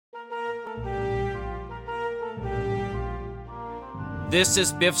This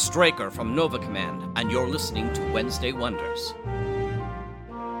is Biff Straker from Nova Command, and you're listening to Wednesday Wonders.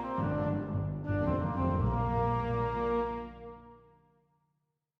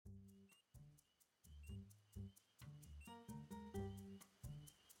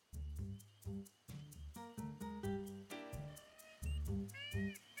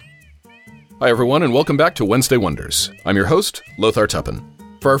 Hi everyone, and welcome back to Wednesday Wonders. I'm your host, Lothar Tuppen.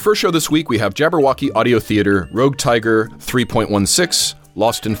 For our first show this week, we have Jabberwocky Audio Theater, Rogue Tiger 3.16,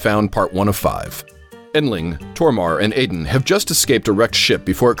 Lost and Found Part 1 of 5. Endling, Tormar, and Aiden have just escaped a wrecked ship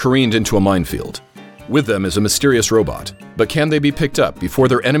before it careened into a minefield. With them is a mysterious robot, but can they be picked up before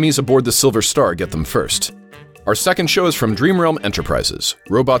their enemies aboard the Silver Star get them first? Our second show is from Dreamrealm Enterprises,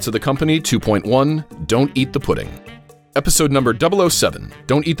 Robots of the Company 2.1, Don't Eat the Pudding. Episode number 007,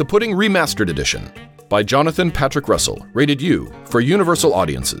 Don't Eat the Pudding Remastered Edition, by Jonathan Patrick Russell, rated U, for universal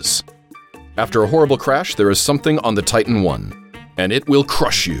audiences. After a horrible crash, there is something on the Titan 1, and it will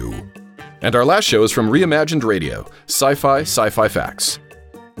crush you. And our last show is from Reimagined Radio, Sci-Fi Facts.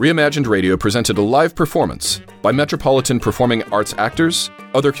 Reimagined Radio presented a live performance by Metropolitan Performing Arts actors,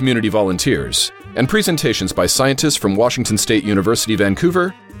 other community volunteers, and presentations by scientists from Washington State University,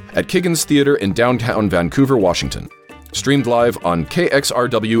 Vancouver, at Kiggins Theatre in downtown Vancouver, Washington. Streamed live on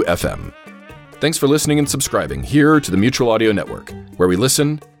KXRW-FM. Thanks for listening and subscribing here to the Mutual Audio Network, where we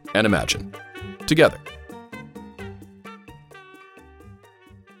listen and imagine together.